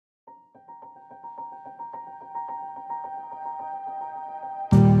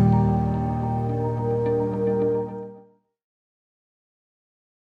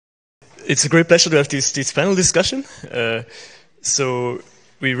it's a great pleasure to have this panel discussion. So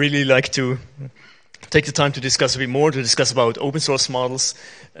we really like to take the time to discuss a bit more, to discuss about open source models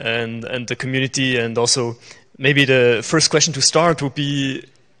and the community, and also maybe the first question to start would be,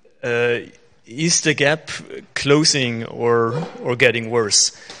 is the gap closing or getting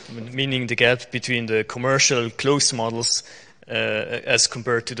worse? Meaning the gap between the commercial closed models as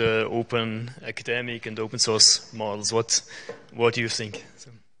compared to the open academic and open source models. What do you think?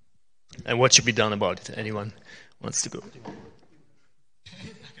 And what should be done about it? Anyone wants to go?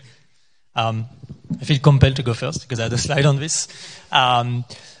 I feel compelled to go first because I had a slide on this.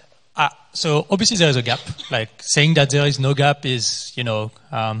 So obviously there is a gap. Like saying that there is no gap is,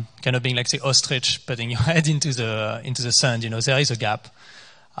 kind of being like say ostrich putting your head into the sand. There is a gap,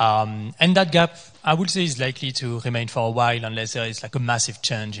 and that gap I would say is likely to remain for a while unless there is like a massive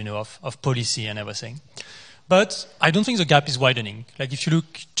change, of policy and everything. But I don't think the gap is widening. Like if you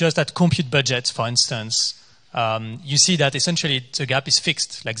look just at compute budgets, for instance, you see that essentially the gap is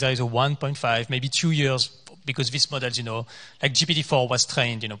fixed. Like there is a 1.5, maybe 2 years, because these models, like GPT-4 was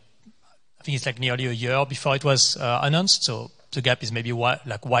trained, I think it's like nearly a year before it was announced. So the gap is maybe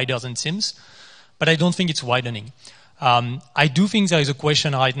wider than it seems. But I don't think it's widening. I do think there is a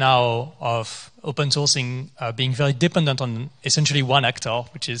question right now of open sourcing being very dependent on essentially one actor,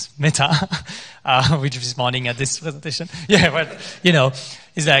 which is Meta, which this morning at this presentation. Yeah, well,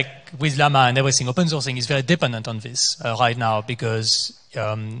 it's like with Llama and everything, open sourcing is very dependent on this right now because,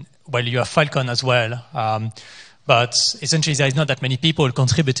 you have Falcon as well, but essentially there is not that many people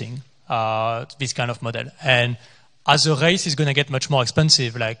contributing to this kind of model. And as the race is going to get much more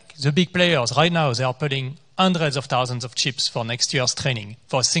expensive, like the big players right now, they are putting hundreds of thousands of chips for next year's training,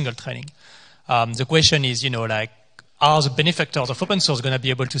 for a single training. The question is, are the benefactors of open source going to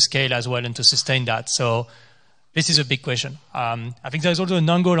be able to scale as well and to sustain that? So this is a big question. I think there's also an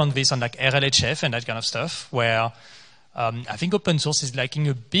angle on this on like RLHF and that kind of stuff, where I think open source is lagging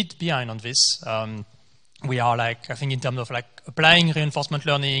a bit behind on this. We are I think in terms of applying reinforcement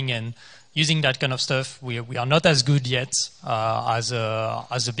learning and using that kind of stuff, we are not as good yet as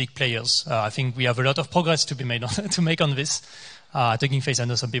the big players. I think we have a lot of progress to be made to make on this. Taking face, I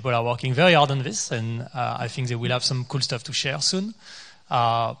know some people are working very hard on this, and I think they will have some cool stuff to share soon.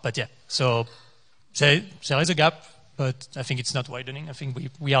 But yeah, so there is a gap, but I think it's not widening. I think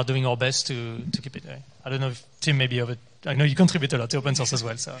we are doing our best to keep it there. I don't know if Tim maybe I know you contribute a lot to open source as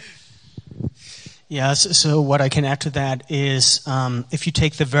well. So. Yeah, so what I can add to that is if you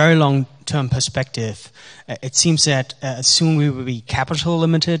take the very long-term perspective, it seems that soon we will be capital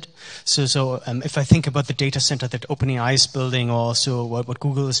limited. So if I think about the data center that OpenAI is building, or also what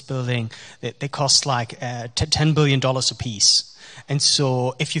Google is building, they cost like $10 billion a piece. And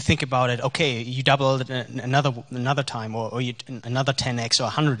so if you think about it, okay, you double it another time, or another 10x or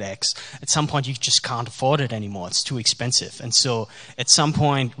 100x, at some point you just can't afford it anymore. It's too expensive. And so at some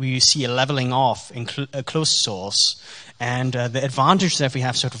point we see a leveling off in closed source. And the advantage that we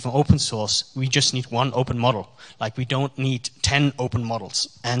have sort of from open source, we just need one open model. Like we don't need 10 open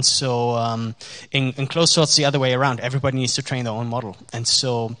models. And so in closed source, the other way around. Everybody needs to train their own model. And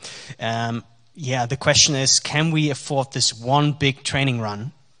so the question is, can we afford this one big training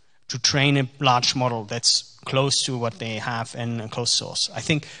run to train a large model that's close to what they have in closed source? I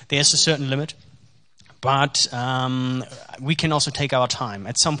think there's a certain limit, but we can also take our time.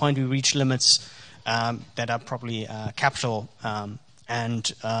 At some point we reach limits that are probably capital,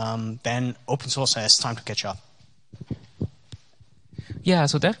 and then open source has time to catch up. Yeah,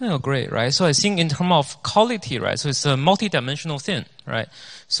 so definitely agree, right? So I think in terms of quality, right, so it's a multi-dimensional thing, right?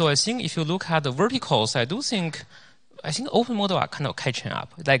 So I think if you look at the verticals, I think open model are kind of catching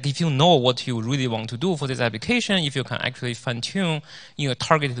up. Like if you know what you really want to do for this application, if you can actually fine-tune in a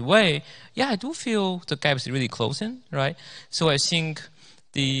targeted way, yeah, I do feel the gap is really closing, right? So I think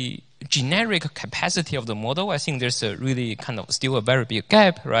the generic capacity of the model, I think there's a really kind of still a very big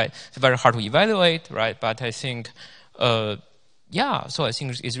gap, right? It's very hard to evaluate, right? But I think so I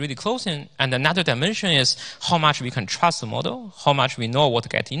think it's really closing. And another dimension is how much we can trust the model, how much we know what to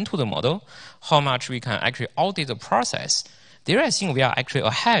get into the model, how much we can actually audit the process. There I think we are actually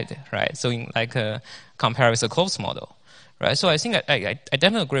ahead, right? So in compare with a closed model, right? So I think I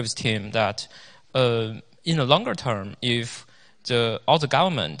definitely agree with Tim that in the longer term, if all the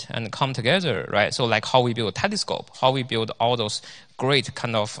government and come together, right? So like how we build a telescope, how we build all those great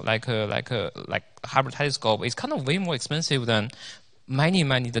kind of like hybrid telescope is kind of way more expensive than many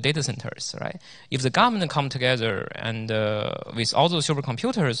the data centers, right? If the government come together and with all those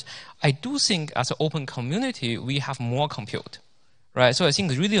supercomputers, I do think as an open community we have more compute, right? So I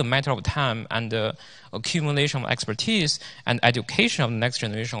think it's really a matter of time and the accumulation of expertise and education of the next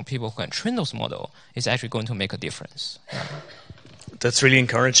generation of people who can train those models is actually going to make a difference. Yeah. That's really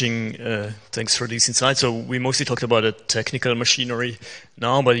encouraging. Thanks for these insights. So we mostly talked about the technical machinery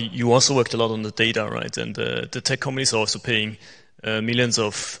now, but you also worked a lot on the data, right? And the tech companies are also paying millions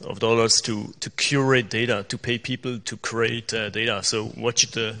of dollars to curate data, to pay people to create data. So what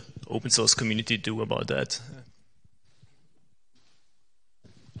should the open source community do about that?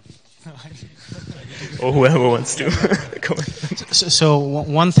 Or whoever wants to comment. So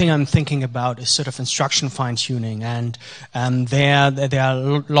one thing I'm thinking about is sort of instruction fine-tuning, and there are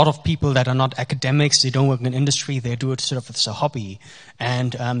a lot of people that are not academics, they don't work in industry, they do it sort of as a hobby,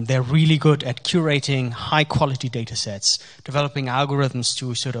 and they're really good at curating high-quality data sets, developing algorithms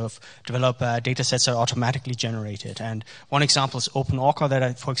to sort of develop data sets that are automatically generated. And one example is OpenOrca that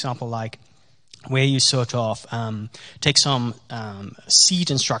I, for example, like, where you sort of take some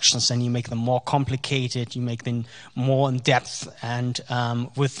seed instructions and you make them more complicated, you make them more in depth, and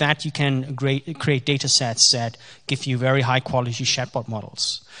with that you can create data sets that give you very high quality chatbot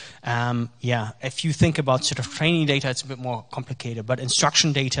models. If you think about sort of training data, it's a bit more complicated, but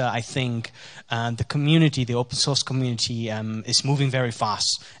instruction data, I think the community, the open source community, is moving very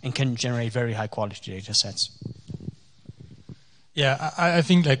fast and can generate very high quality data sets. Yeah, I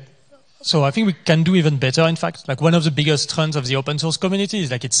think like, so I think we can do even better, in fact. Like one of the biggest trends of the open source community is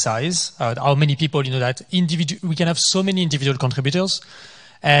like its size. How many people, that we can have so many individual contributors.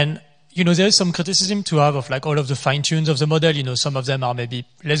 And, there is some criticism to have of like all of the fine tunes of the model. Some of them are maybe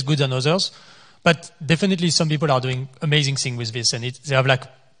less good than others. But definitely some people are doing amazing things with this. And they have like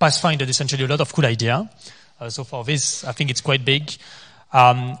pathfinded essentially a lot of cool idea. So for this, I think it's quite big.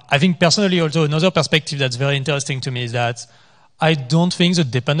 I think personally also another perspective that's very interesting to me is that I don't think the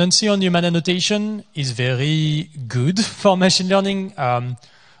dependency on human annotation is very good for machine learning. A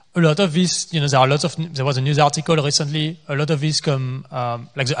lot of this, there was a news article recently, a lot of this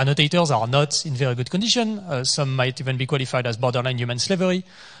like the annotators are not in very good condition. Some might even be qualified as borderline human slavery.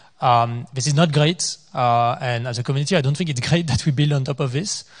 This is not great. And as a community, I don't think it's great that we build on top of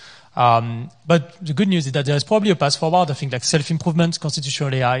this. But the good news is that there is probably a path forward. I think like self-improvement,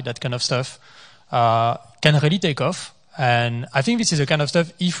 constitutional AI, that kind of stuff, can really take off. And I think this is the kind of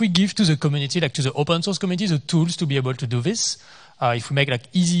stuff, if we give to the community, like to the open source community, the tools to be able to do this, if we make like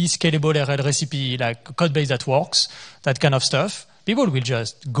easy, scalable RL recipe, like code base that works, that kind of stuff, people will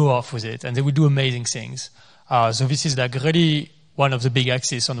just go off with it and they will do amazing things. So this is like really one of the big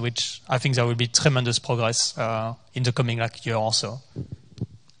axes on which I think there will be tremendous progress in the coming like year or so.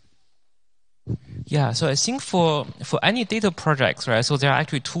 Yeah, so I think for any data projects, right, so there are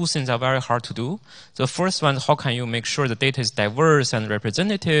actually two things that are very hard to do. The first one, how can you make sure the data is diverse and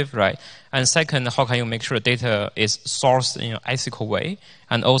representative, right? And second, how can you make sure the data is sourced in an ethical way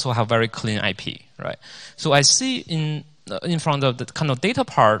and also have very clean IP, right? So I see in front of the kind of data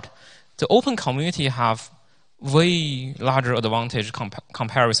part, the open community have way larger advantage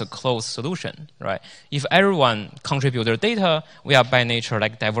compared with a closed solution, right? If everyone contribute their data, we are by nature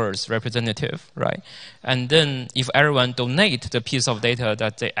like diverse, representative, right? And then if everyone donate the piece of data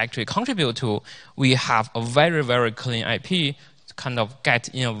that they actually contribute to, we have a very, very clean IP to kind of get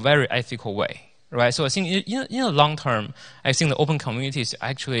in a very ethical way, right? So I think in the long term, I think the open communities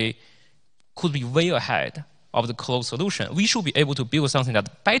actually could be way ahead of the closed solution. We should be able to build something that's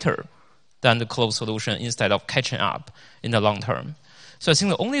better than the closed solution instead of catching up in the long term. So I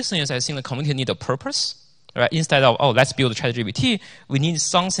think the only thing is I think the community need a purpose, right? Instead of, let's build ChatGPT, we need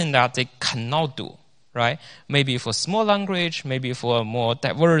something that they cannot do, right? Maybe for small language, maybe for a more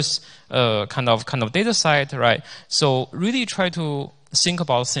diverse kind of data set, right? So really try to think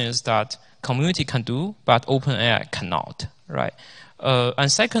about things that community can do, but OpenAI cannot, right?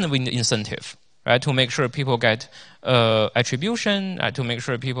 And second, we need incentive, right? To make sure people get attribution, to make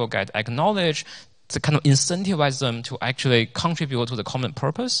sure people get acknowledged, to kind of incentivize them to actually contribute to the common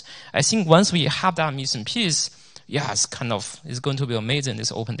purpose. I think once we have that missing piece, yeah, it's going to be amazing,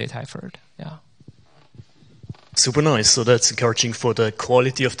 this open data effort. Yeah. Super nice. So that's encouraging for the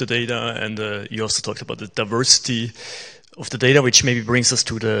quality of the data, and you also talked about the diversity of the data, which maybe brings us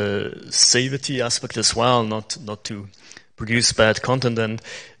to the safety aspect as well, not to produce bad content. And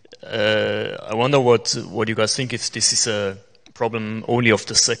I wonder what you guys think, if this is a problem only of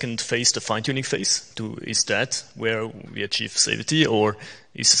the second phase, the fine-tuning phase. Is that where we achieve safety, or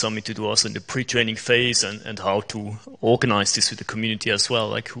is it something to do also in the pre-training phase, and how to organize this with the community as well?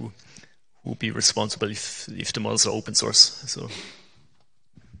 Like who will be responsible if the models are open source? So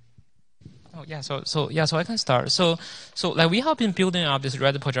Oh yeah, so I can start. So like we have been building up this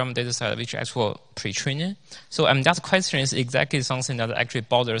red pajama data set, which is actual pre-training. So that question is exactly something that actually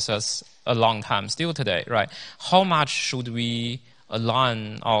bothers us a long time still today, right? How much should we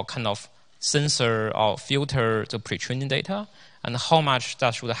align or kind of censor or filter the pre-training data, and how much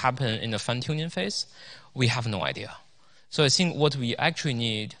that should happen in the fine-tuning phase? We have no idea. So I think what we actually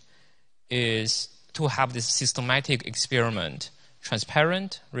need is to have this systematic experiment,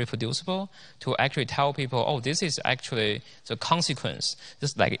 transparent, reproducible, to actually tell people, oh, this is actually the consequence.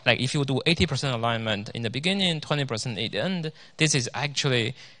 Just like if you do 80% alignment in the beginning, 20% at the end, this is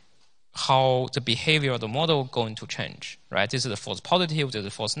actually how the behavior of the model going to change, right? This is the false positive, this is the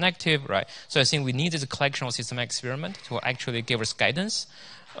false negative, right? So I think we need this collection of systematic experiment to actually give us guidance.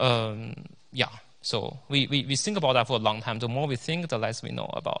 Yeah, so we think about that for a long time. The more we think, the less we know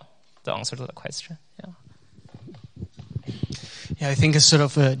about the answer to the question. Yeah. Yeah, I think it's sort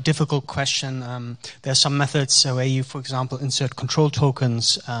of a difficult question. There are some methods where you, for example, insert control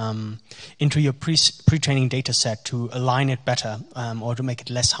tokens into your pre-training data set to align it better or to make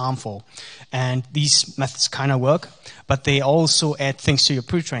it less harmful. And these methods kind of work, but they also add things to your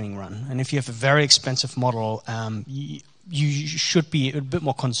pre-training run. And if you have a very expensive model, you should be a bit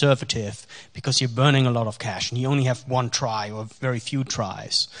more conservative because you're burning a lot of cash and you only have one try or very few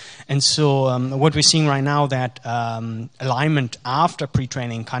tries. And so what we're seeing right now that alignment after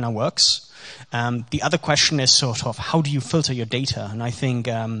pre-training kind of works. The other question is sort of how do you filter your data? And I think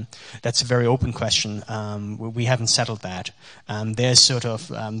that's a very open question. We haven't settled that. There's sort of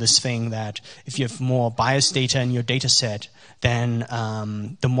this thing that if you have more biased data in your data set, then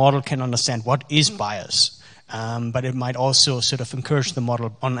the model can understand what is bias. But it might also sort of encourage the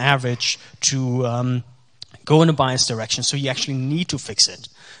model on average to go in a biased direction. So you actually need to fix it.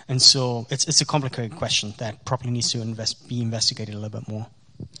 And so it's a complicated question that probably needs to be investigated a little bit more.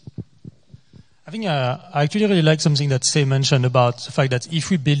 I think I actually really like something that Say mentioned about the fact that if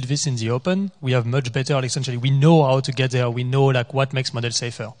we build this in the open, we have much better, essentially, we know how to get there, we know like what makes models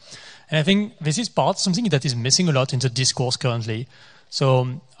safer. And I think this is something that is missing a lot in the discourse currently.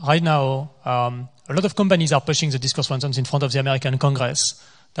 So right now, a lot of companies are pushing the discourse, for instance, in front of the American Congress,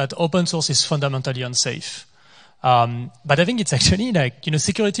 that open source is fundamentally unsafe. But I think it's actually like,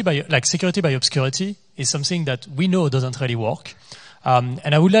 security by obscurity is something that we know doesn't really work. And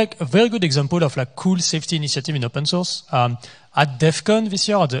I would like a very good example of like cool safety initiative in open source. At DEF CON this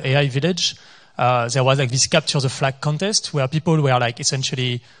year, at the AI Village, there was like this capture the flag contest where people were like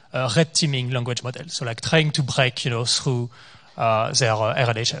essentially red teaming language models. So like trying to break, through their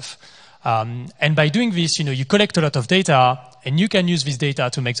RLHF. And by doing this, you collect a lot of data and you can use this data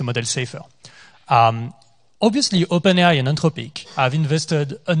to make the model safer. Obviously, OpenAI and Anthropic have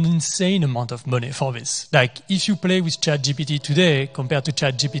invested an insane amount of money for this. Like, if you play with ChatGPT today compared to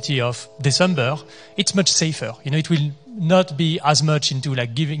ChatGPT of December, it's much safer. It will not be as much into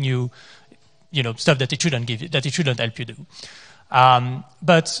like giving you, stuff that it shouldn't give you, that it shouldn't help you do.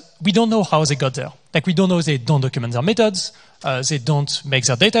 But we don't know how they got there. Like, we don't know they don't document their methods, they don't make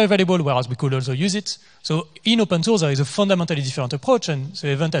their data available, whereas we could also use it. So in open source, there is a fundamentally different approach, and the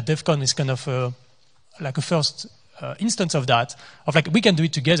event at DEF CON is kind of like a first instance of that, of like, we can do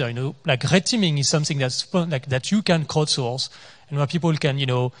it together, like red teaming is something that's fun, like that you can crowdsource, and where people can,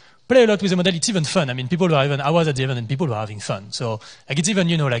 play a lot with the model. It's even fun. I mean, I was at the event and people were having fun. So like, it's even,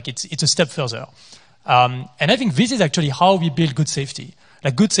 like it's a step further. And I think this is actually how we build good safety.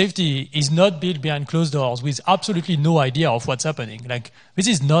 Like, good safety is not built behind closed doors with absolutely no idea of what's happening. Like, this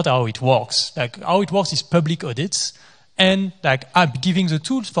is not how it works. Like, how it works is public audits and like I'm giving the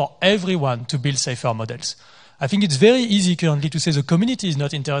tools for everyone to build safer models. I think it's very easy currently to say the community is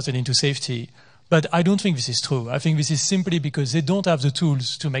not interested into safety, but I don't think this is true. I think this is simply because they don't have the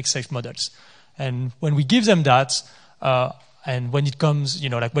tools to make safe models. And when we give them that, and when it comes,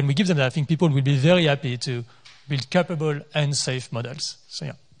 like when we give them that, I think people will be very happy to build capable and safe models. So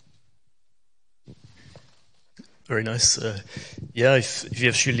yeah. Very nice. Yeah, if you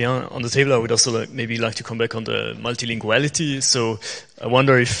have Julien on the table, I would also maybe like to come back on the multilinguality. So I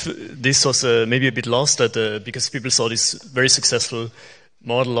wonder if this was maybe a bit lost because people saw this very successful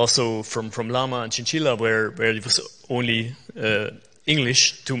model also from Llama and Chinchilla where it was only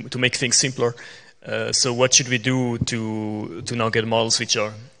English to make things simpler. So what should we do to now get models which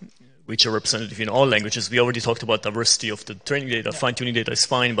are representative in all languages? We already talked about diversity of the training data. Fine-tuning data is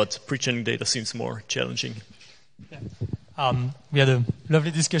fine, but pre-training data seems more challenging. Yeah. We had a lovely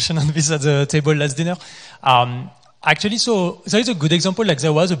discussion on this at the table last dinner. Actually, so there is a good example. Like,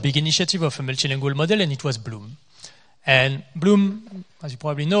 there was a big initiative of a multilingual model, and it was Bloom. And Bloom, as you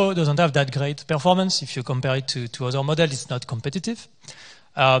probably know, doesn't have that great performance. If you compare it to other models, it's not competitive.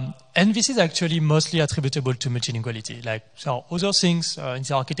 And this is actually mostly attributable to multilinguality. Like, there are other things in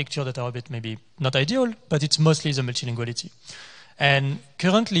the architecture that are a bit maybe not ideal, but it's mostly the multilinguality. And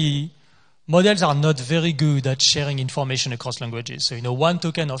currently, models are not very good at sharing information across languages. So, one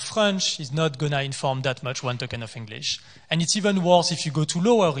token of French is not going to inform that much one token of English. And it's even worse if you go to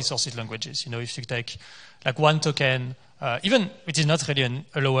lower resources languages. If you take like one token, even, it is not really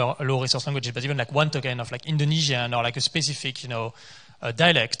a low resource language, but even like one token of like Indonesian or like a specific,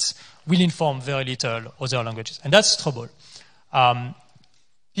 dialect will inform very little other languages. And that's trouble.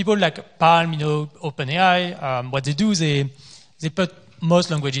 People like Palm, OpenAI, what they do, they put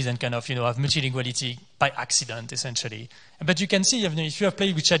most languages and kind of, have multilinguality by accident, essentially. But you can see, if you have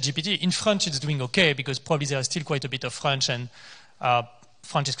played with ChatGPT, in French it's doing okay, because probably there is still quite a bit of French, and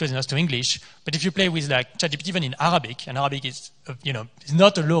French is close enough to English. But if you play with like ChatGPT even in Arabic, and Arabic is, is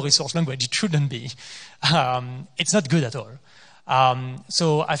not a low resource language, it shouldn't be. It's not good at all.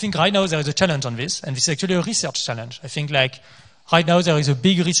 So I think right now there is a challenge on this, and this is actually a research challenge. I think like right now there is a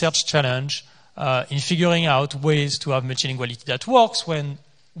big research challenge in figuring out ways to have multilinguality that works when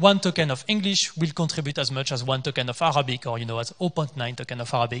one token of English will contribute as much as one token of Arabic, or as 0.9 token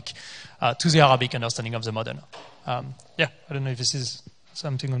of Arabic to the Arabic understanding of the model. I don't know if this is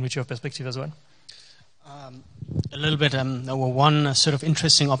something on which you have perspective as well. A little bit, one sort of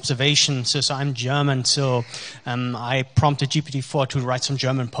interesting observation. So I'm German, so I prompted GPT-4 to write some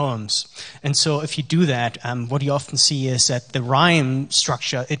German poems. And so if you do that, what you often see is that the rhyme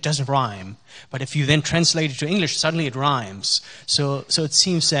structure, it doesn't rhyme. But if you then translate it to English, suddenly it rhymes. So it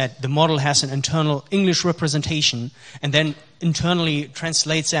seems that the model has an internal English representation, and then internally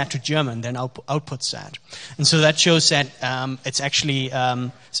translates that to German, then outputs that. And so that shows that it's actually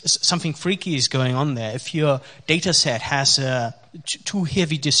something freaky is going on there. If your data set has a too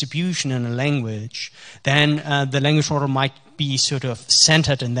heavy distribution in a language, then the language model might be sort of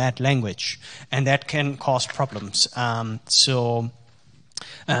centered in that language, and that can cause problems. I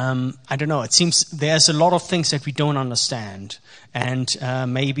don't know, it seems there's a lot of things that we don't understand, and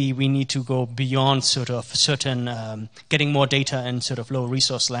maybe we need to go beyond sort of certain getting more data in sort of low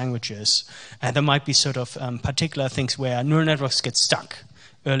resource languages. And there might be sort of particular things where neural networks get stuck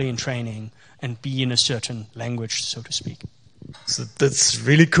early in training and be in a certain language, so to speak. So that's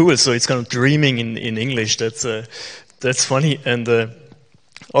really cool. So it's kind of dreaming in English. That's funny. And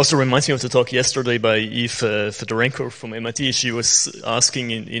also reminds me of the talk yesterday by Eve Fedorenko from MIT. She was asking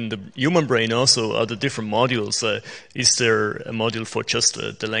in the human brain also, are there different modules? Is there a module for just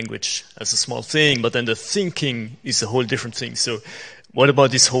the language as a small thing, but then the thinking is a whole different thing? So what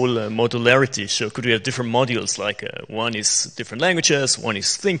about this whole modularity? So could we have different modules, like one is different languages, one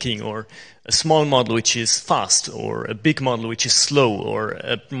is thinking, or a small model which is fast, or a big model which is slow, or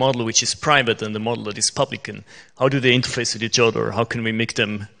a model which is private and a model that is public? And how do they interface with each other? How can we make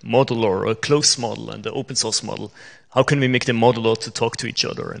them modular, or a closed model and the open source model? How can we make them modular to talk to each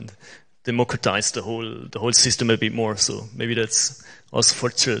other and democratize the whole system a bit more? So maybe that's also for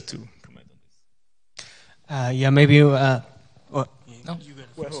Tre to comment on this. Maybe. No.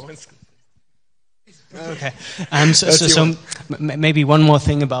 Okay. So maybe one more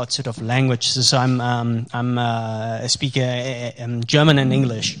thing about sort of language. So I'm a speaker German and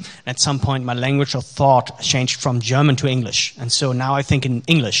English. At some point, my language of thought changed from German to English, and so now I think in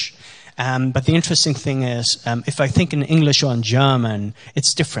English. But the interesting thing is, if I think in English or in German,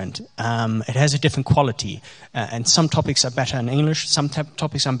 it's different. It has a different quality. And some topics are better in English, some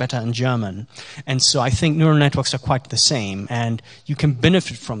topics are better in German. And so I think neural networks are quite the same. And you can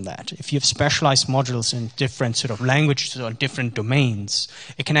benefit from that. If you have specialized modules in different sort of languages or different domains,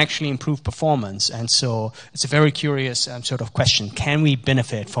 it can actually improve performance. And so it's a very curious sort of question. Can we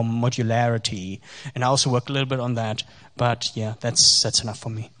benefit from modularity? And I also work a little bit on that. But yeah, that's enough for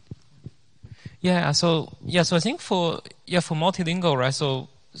me. So I think for multilingual, right? So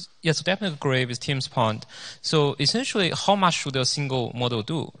definitely agree with Tim's point. So essentially, how much should a single model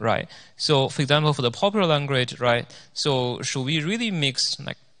do, right? So for example, for the popular language, right? So should we really mix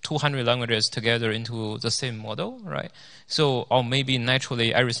like 200 languages together into the same model, right? So, or maybe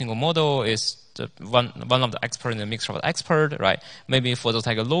naturally every single model is one of the expert in the mixture of the expert, right? Maybe for those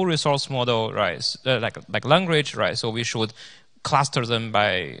like a low resource model, right? Like language, right? So we should cluster them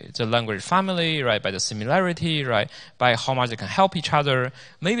by the language family, right? By the similarity, right? By how much they can help each other.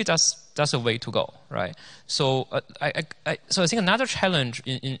 Maybe that's a way to go, right? So I think another challenge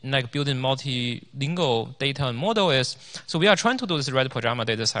in like building multilingual data and model is, so we are trying to do this red pajama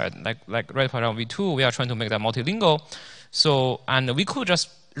data set, like red pajama v2. We are trying to make that multilingual. So, and we could just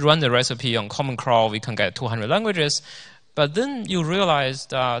run the recipe on Common Crawl. We can get 200 languages, but then you realize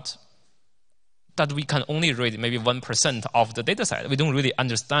that that we can only read maybe 1% of the data set. We don't really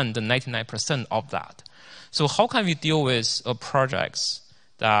understand the 99% of that. So how can we deal with projects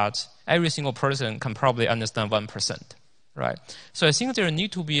that every single person can probably understand 1%, right? So I think there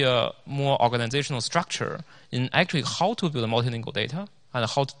need to be a more organizational structure in actually how to build multilingual data and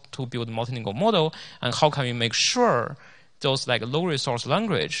how to build a multilingual model, and how can we make sure those like low resource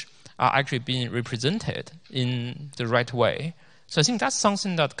language are actually being represented in the right way. So I think that's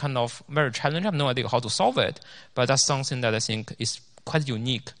something that kind of very challenging. I have no idea how to solve it, but that's something that I think is quite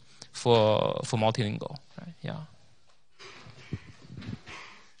unique for multilingual. Right? Yeah.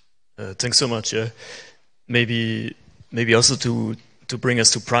 Thanks so much. Maybe also to bring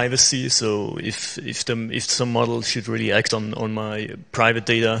us to privacy. So if some model should really act on my private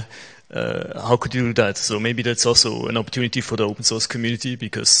data, how could you do that? So maybe that's also an opportunity for the open source community,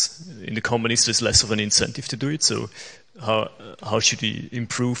 because in the companies there's less of an incentive to do it. So how should we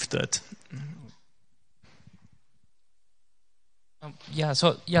improve that?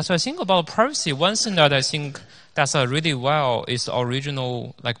 So I think about privacy. One thing that I think that's really well is the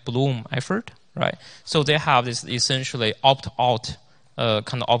original like Bloom effort, right? So they have this essentially opt-out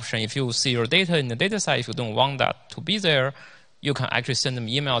kind of option. If you see your data in the data set, if you don't want that to be there, you can actually send them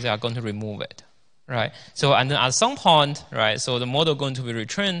email. They are going to remove it, right? So and then at some point, right? So the model going to be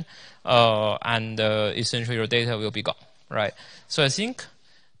retrained, and essentially your data will be gone, right? So I think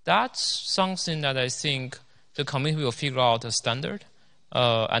that's something that I think the community will figure out a standard,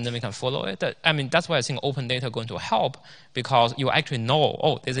 and then we can follow it. I mean, that's why I think open data going to help, because you actually know,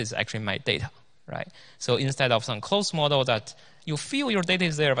 oh, this is actually my data, right? So instead of some closed model that you feel your data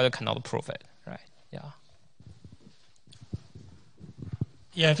is there, but you cannot prove it, right? Yeah.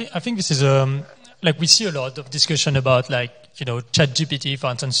 Yeah, I think this is like we see a lot of discussion about like, you know, ChatGPT, for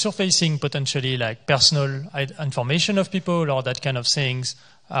instance, surfacing potentially like personal information of people or that kind of things.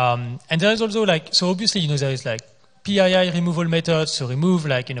 And there is also like, so obviously, you know, there is like PII removal methods to remove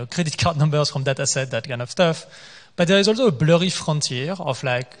like, you know, credit card numbers from data set, that kind of stuff. But there is also a blurry frontier of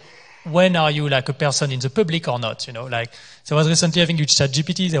like, when are you like a person in the public or not? You know, like there was recently, I think with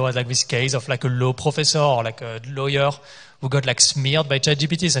ChatGPT, there was like this case of like a law professor or like a lawyer who got like smeared by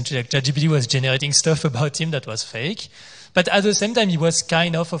ChatGPT. Essentially, like ChatGPT was generating stuff about him that was fake. But at the same time, he was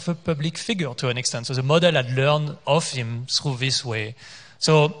kind of a public figure to an extent. So the model had learned of him through this way.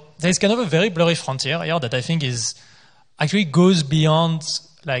 So there's kind of a very blurry frontier here that I think is actually goes beyond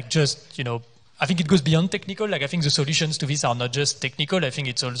like just, you know, I think it goes beyond technical. Like I think the solutions to this are not just technical. I think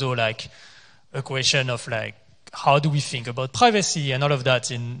it's also like a question of like, how do we think about privacy and all of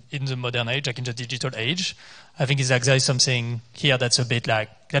that in the modern age, like in the digital age? I think it's like there is something here that's a bit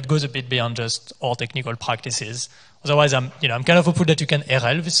like, that goes a bit beyond just all technical practices. Otherwise, I'm kind of hopeful that you can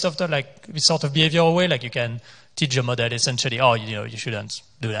RL this stuff, like this sort of behavioral way. Like you can teach a model essentially, oh, you know, you shouldn't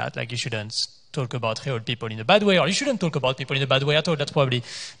do that. Like you shouldn't talk about real people in a bad way, or you shouldn't talk about people in a bad way at all. That's probably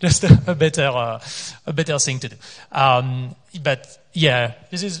just a better thing to do. But yeah,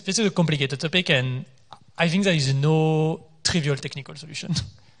 this is a complicated topic, and I think there is no trivial technical solution.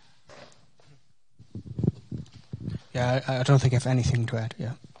 Yeah, I don't think I have anything to add.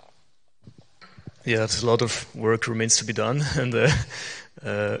 Yeah. Yeah, there's a lot of work remains to be done, and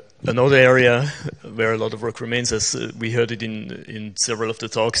another area where a lot of work remains, as we heard it in several of the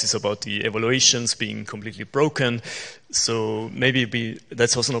talks, is about the evaluations being completely broken. So maybe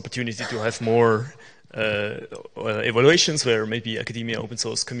that's also an opportunity to have more evaluations where maybe academia, open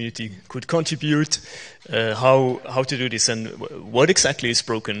source community could contribute. How to do this, and what exactly is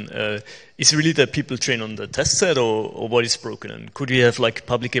broken? Is it really that people train on the test set, or what is broken? And could we have like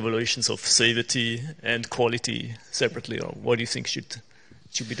public evaluations of safety and quality separately, or what do you think should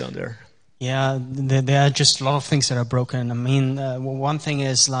be done there? Yeah, there are just a lot of things that are broken. I mean, one thing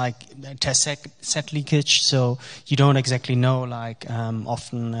is like test set leakage. So you don't exactly know, like,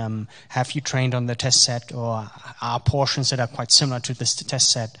 often have you trained on the test set, or are portions that are quite similar to this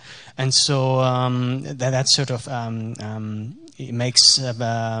test set? And so that sort of it makes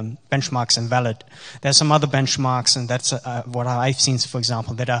benchmarks invalid. There's some other benchmarks, and that's what I've seen, for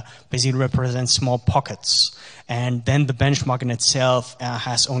example, that are basically represent small pockets. And then the benchmark in itself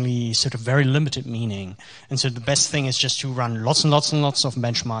has only sort of very limited meaning. And so the best thing is just to run lots and lots and lots of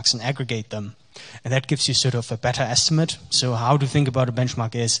benchmarks and aggregate them. And that gives you sort of a better estimate. So how to think about a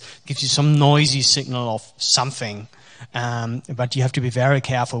benchmark is, gives you some noisy signal of something. but you have to be very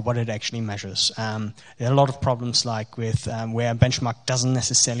careful what it actually measures. There are a lot of problems like with where a benchmark doesn't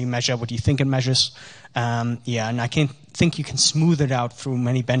necessarily measure what you think it measures. Yeah, and I think you can smooth it out through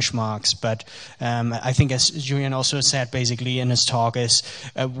many benchmarks, but I think, as Julien also said basically in his talk, is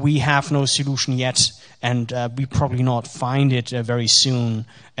we have no solution yet, and we probably not find it very soon.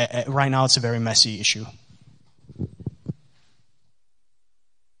 Right now it's a very messy issue.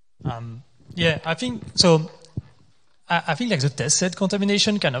 Yeah, I think so. I think like the test set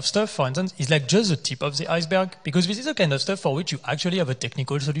contamination kind of stuff, for instance, is like just the tip of the iceberg, because this is the kind of stuff for which you actually have a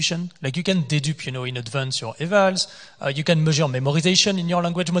technical solution. Like you can dedupe, in advance your evals. You can measure memorization in your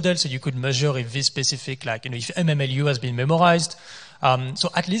language model, so you could measure if this specific, like, if MMLU has been memorized. So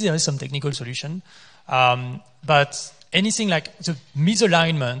at least there is some technical solution. But anything like the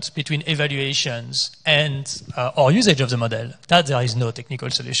misalignment between evaluations and or usage of the model, that there is no technical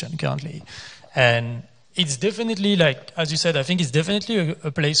solution currently. And it's definitely, like, as you said, I think it's definitely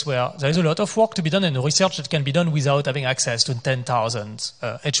a place where there is a lot of work to be done and research that can be done without having access to 10,000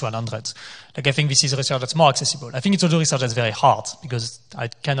 H100s. Like, I think this is research that's more accessible. I think it's also research that's very hard, because I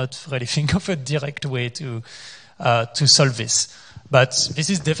cannot really think of a direct way to solve this. But this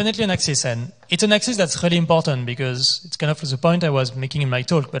is definitely an axis, and it's an axis that's really important, because it's kind of the point I was making in my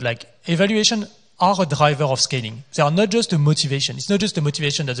talk, but like, evaluation are a driver of scaling. They are not just a motivation. It's not just a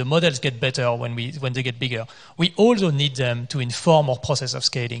motivation that the models get better when they get bigger. We also need them to inform our process of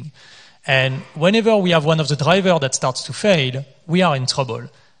scaling. And whenever we have one of the drivers that starts to fail, we are in trouble.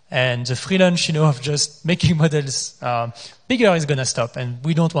 And the free lunch, of just making models bigger is going to stop, and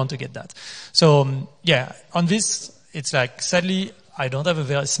we don't want to get that. So, yeah, on this, it's like, sadly, I don't have a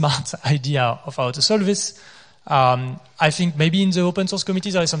very smart idea of how to solve this. I think maybe in the open source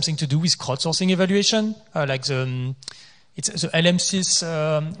community there is something to do with crowdsourcing evaluation, like it's the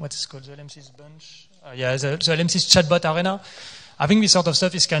LM6, what is it called, the LM6 bunch? The LM6 chatbot arena. I think this sort of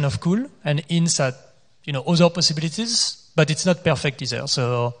stuff is kind of cool and hints at, other possibilities, but it's not perfect either.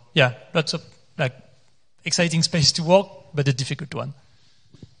 So yeah, lots of like exciting space to work, but a difficult one.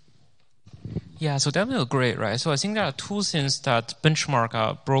 Yeah, so definitely agree, right? So I think there are two things that benchmark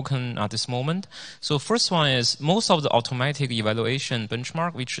are broken at this moment. So first one is most of the automatic evaluation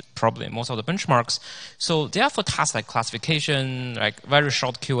benchmark, which probably most of the benchmarks, so they are for tasks like classification, like very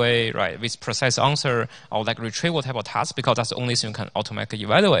short QA, right, with precise answer, or like retrieval type of tasks, because that's the only thing you can automatically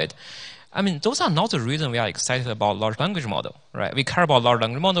evaluate. I mean, those are not the reason we are excited about large language model, right? We care about large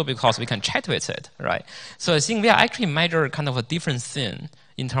language model because we can chat with it, right? So I think we are actually measure kind of a different thing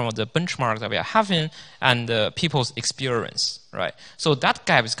in terms of the benchmark that we are having and people's experience, right? So that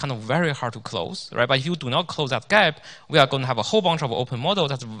gap is kind of very hard to close, right? But if you do not close that gap, we are going to have a whole bunch of open models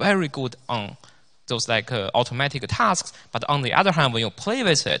that's very good on those like automatic tasks. But on the other hand, when you play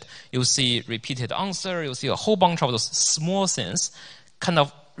with it, you see repeated answer, you see a whole bunch of those small things kind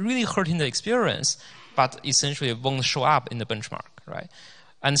of really hurting the experience, but essentially won't show up in the benchmark, right?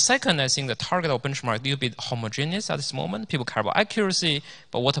 And second, I think the target of benchmark is a little bit homogeneous at this moment. People care about accuracy,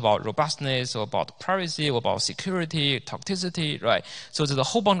 but what about robustness, or about privacy, or about security, toxicity, right? So there's a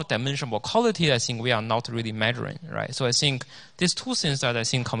whole bunch of dimension about quality I think we are not really measuring, right? So I think these two things that I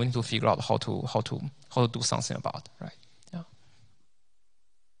think coming to figure out how to do something about, right? Yeah.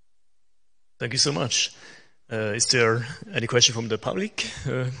 Thank you so much. Is there any question from the public?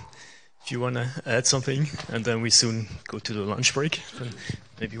 If you want to add something, and then we soon go to the lunch break.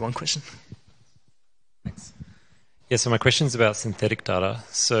 Maybe one question. Thanks. Yeah, so my question is about synthetic data.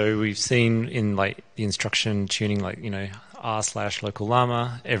 So we've seen in like the instruction tuning, like, r/local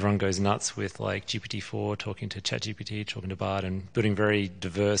llama, everyone goes nuts with like GPT-4 talking to ChatGPT, talking to Bard, and building very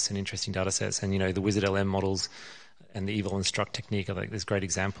diverse and interesting data sets. And, the wizard LM models and the evil instruct technique are like this great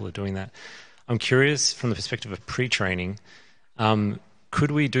example of doing that. I'm curious from the perspective of pre-training,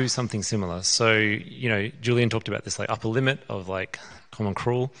 could we do something similar? So, Julien talked about this like upper limit of like common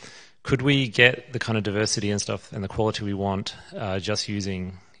crawl. Could we get the kind of diversity and stuff and the quality we want just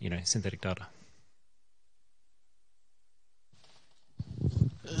using, synthetic data?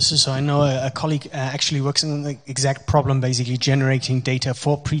 So I know a colleague actually works on the exact problem, basically generating data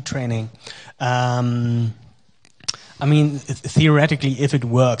for pre-training. I mean, theoretically, if it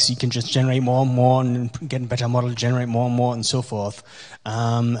works, you can just generate more and more and get a better model, generate more and more and so forth.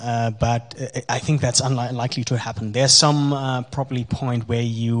 But I think that's unlikely to happen. There's some probably point where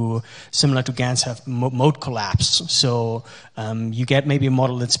you, similar to GANs, have mode collapse. So you get maybe a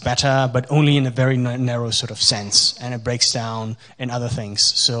model that's better, but only in a very narrow sort of sense, and it breaks down in other things.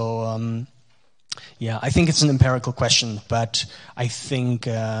 So yeah, I think it's an empirical question, but I think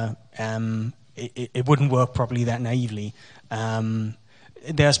it wouldn't work probably that naively.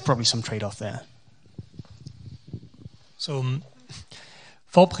 There's probably some trade-off there.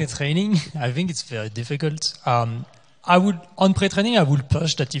 For pre-training, I think it's very difficult. On pre-training, I would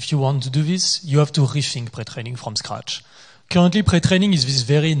push that if you want to do this, you have to rethink pre-training from scratch. Currently, pre-training is this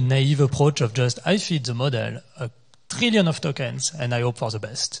very naive approach of just, I feed the model a trillion of tokens and I hope for the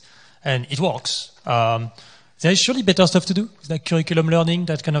best. And it works. There is surely better stuff to do, like curriculum learning,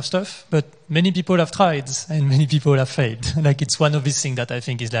 that kind of stuff. But many people have tried and many people have failed. Like it's one of these things that I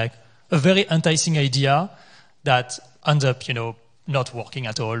think is like a very enticing idea that ends up, not working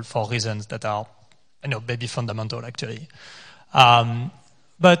at all for reasons that are, maybe fundamental actually.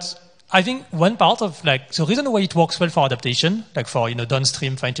 But I think one part of the reason why it works well for adaptation, like for,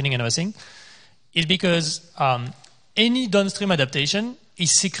 downstream fine-tuning and everything, is because any downstream adaptation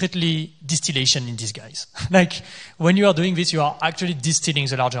is secretly distillation in disguise. Like when you are doing this, you are actually distilling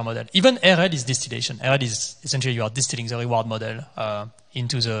the larger model. Even RL is distillation. RL is essentially you are distilling the reward model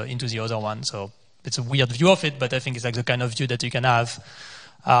into the other one. So it's a weird view of it, but I think it's like the kind of view that you can have.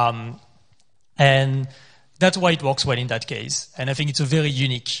 And that's why it works well in that case. And I think it's a very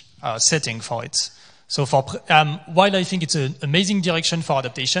unique setting for it. So while I think it's an amazing direction for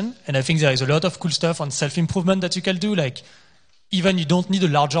adaptation, and I think there is a lot of cool stuff on self-improvement that you can do, like even you don't need a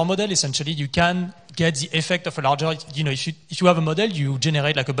larger model, essentially, you can get the effect of a larger, if you have a model, you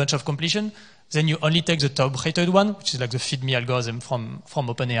generate like a bunch of completion, then you only take the top rated one, which is like the feed me algorithm from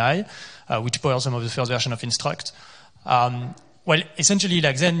OpenAI, which powers some of the first version of Instruct. Well, essentially,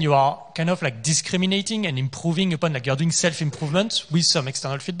 then you are kind of like discriminating and improving upon, you're doing self-improvement with some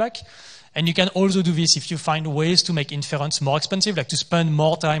external feedback. And you can also do this if you find ways to make inference more expensive, like to spend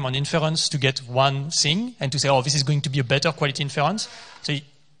more time on inference to get one thing and to say, this is going to be a better quality inference. So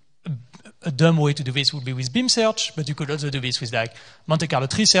a dumb way to do this would be with beam search, but you could also do this with like Monte Carlo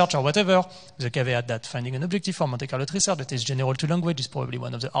tree search or whatever, with the caveat that finding an objective for Monte Carlo tree search that is general to language is probably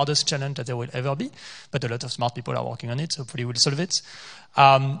one of the hardest challenges that there will ever be, but a lot of smart people are working on it, so hopefully we'll solve it.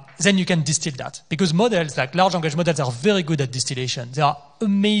 Then you can distill that. Because models, like large language models, are very good at distillation. They are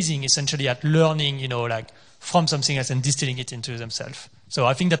amazing, essentially, at learning, from something else and distilling it into themselves. So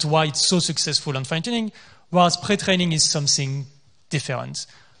I think that's why it's so successful on fine-tuning, whereas pre-training is something different.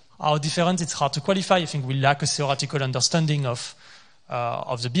 How different, it's hard to qualify. I think we lack a theoretical understanding of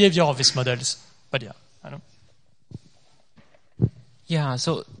the behavior of these models. But yeah, I don't know. Yeah,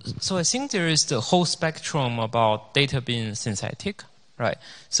 so I think there is the whole spectrum about data being synthetic, right?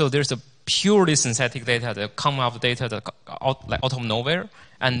 So there's a purely synthetic data that come out of data that out of nowhere,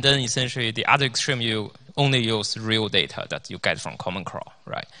 and then essentially the other extreme, you only use real data that you get from Common Crawl,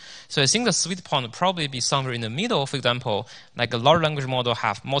 right? So I think the sweet point would probably be somewhere in the middle. For example, like a large language model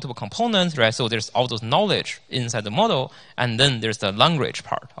have multiple components, right? So there's all those knowledge inside the model, and then there's the language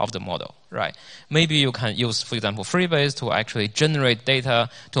part of the model, right? Maybe you can use, for example, Freebase to actually generate data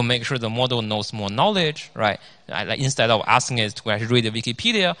to make sure the model knows more knowledge, right? Instead of asking it to actually read the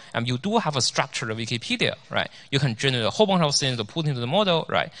Wikipedia, and you do have a structured Wikipedia, right? You can generate a whole bunch of things to put into the model,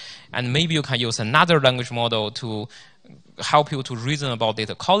 right? And maybe you can use another language model to help you to reason about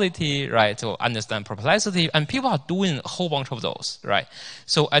data quality, right, to understand perplexity, and people are doing a whole bunch of those, right?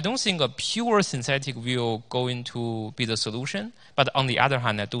 So I don't think a pure synthetic will going to be the solution, but on the other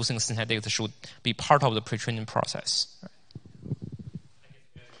hand, I do think synthetic should be part of the pre-training process.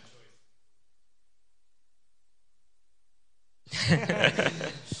 Right?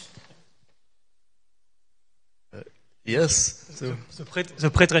 Yes. So the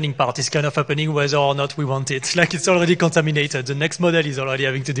pre-training part is kind of happening whether or not we want it. Like it's already contaminated. The next model is already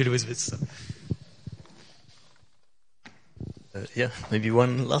having to deal with this. Yeah, maybe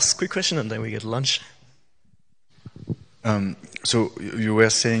one last quick question and then we get lunch. So you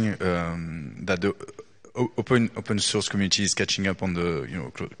were saying that the open source community is catching up on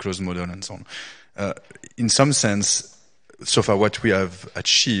the closed model and so on. In some sense, so far what we have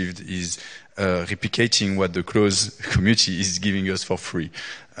achieved is replicating what the closed community is giving us for free.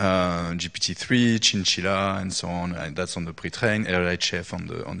 GPT-3, Chinchilla, and so on. And that's on the pre-train, LHF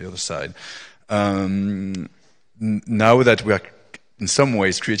on the other side. Now that we are in some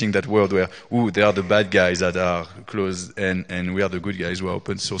ways creating that world where, they are the bad guys that are closed and we are the good guys who are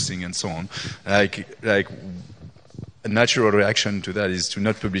open sourcing and so on. Like a natural reaction to that is to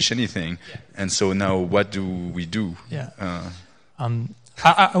not publish anything. Yeah. And so now what do we do? Yeah.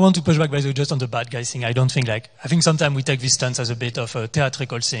 I want to push back, by the way, just on the bad guy thing. I think sometimes we take this stance as a bit of a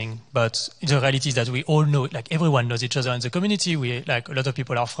theatrical thing, but the reality is that we all know, everyone knows each other in the community. A lot of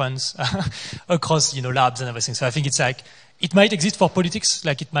people are friends across, labs and everything. So I think it might exist for politics.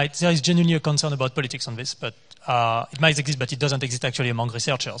 There is genuinely a concern about politics on this, but it might exist, but it doesn't exist actually among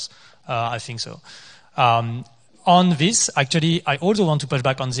researchers. I think so. On this, actually, I also want to push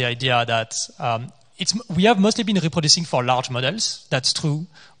back on the idea that we have mostly been reproducing for large models. That's true.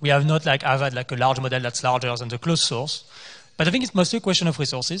 We have not like I've had like a large model that's larger than the closed source. But I think it's mostly a question of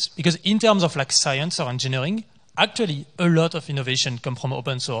resources, because in terms of like science or engineering, actually a lot of innovation come from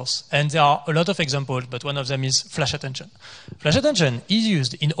open source. And there are a lot of examples, but one of them is flash attention. Flash attention is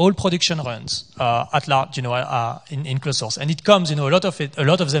used in all production runs at large, in closed source. And it comes, a lot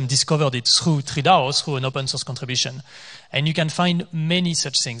of them discovered it through TreeDAO, through an open source contribution. And you can find many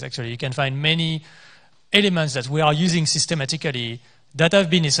such things, actually. You can find many elements that we are using systematically that have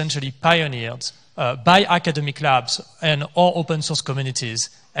been essentially pioneered by academic labs and or open source communities,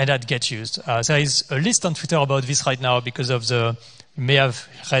 and that get used. There is a list on Twitter about this right now because of you may have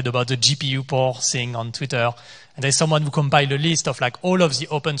read about the GPU poor thing on Twitter. And there's someone who compiled a list of like all of the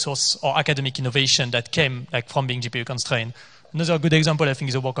open source or academic innovation that came like from being GPU constrained. Another good example, I think,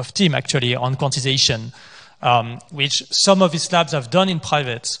 is the work of Tim actually on quantization, which some of his labs have done in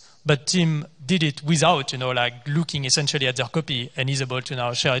private, but Tim did it without, like looking essentially at their copy, and is able to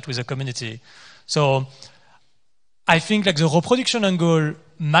now share it with the community. So I think like the reproduction angle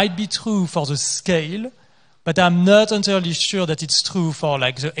might be true for the scale, but I'm not entirely sure that it's true for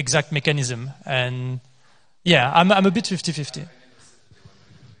like the exact mechanism. And yeah, I'm a bit 50-50.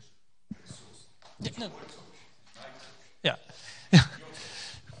 Yeah.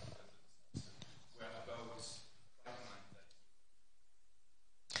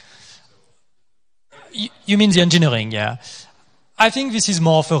 You mean the engineering, yeah. I think this is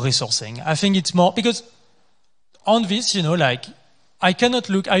more for resourcing. I think it's more, because on this, like, I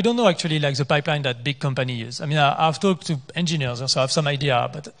don't know actually like the pipeline that big company use. I mean, I've talked to engineers, so I have some idea,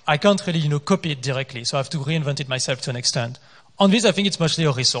 but I can't really, copy it directly. So I have to reinvent it myself to an extent. On this, I think it's mostly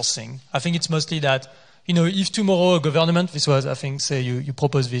a resourcing. I think it's mostly that, if tomorrow a government, this was, I think, say you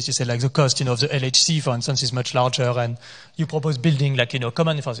propose this, you say like the cost, of the LHC, for instance, is much larger, and you propose building like,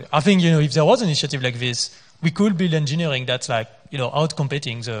 common infrastructure. I think, if there was an initiative like this, we could build engineering that's like,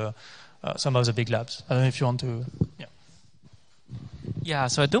 out-competing some of the big labs. I don't know if you want to, yeah. Yeah,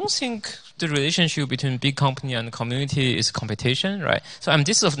 so I don't think the relationship between big company and community is competition, right? So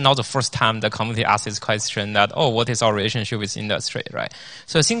this is not the first time the community asks this question that, what is our relationship with industry, right?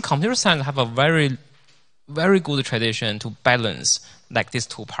 So I think computer science have a very, very good tradition to balance like these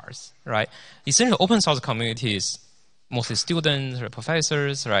two parts, right? Essentially, open source communities, mostly students or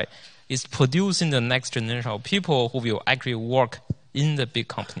professors, right, is producing the next generation of people who will actually work in the big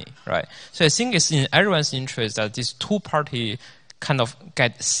company, right? So I think it's in everyone's interest that these two parties kind of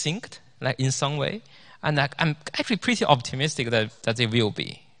get synced, like in some way. And I'm actually pretty optimistic that they will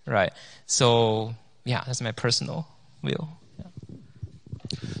be, right? So yeah, that's my personal view. Yeah.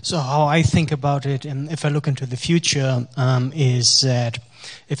 So how I think about it, and if I look into the future, is that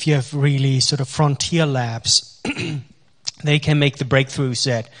if you have really sort of frontier labs, they can make the breakthroughs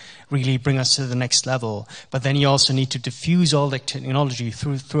that really bring us to the next level. But then you also need to diffuse all the technology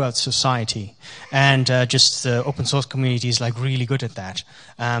throughout society. And just the open source community is like really good at that.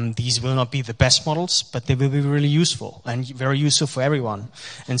 These will not be the best models, but they will be really useful and very useful for everyone.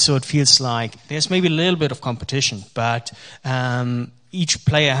 And so it feels like there's maybe a little bit of competition, but each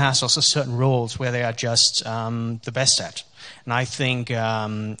player has also certain roles where they are just the best at. And I think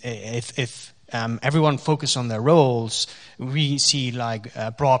if everyone focus on their roles, we see like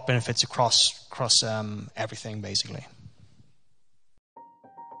broad benefits across everything, basically.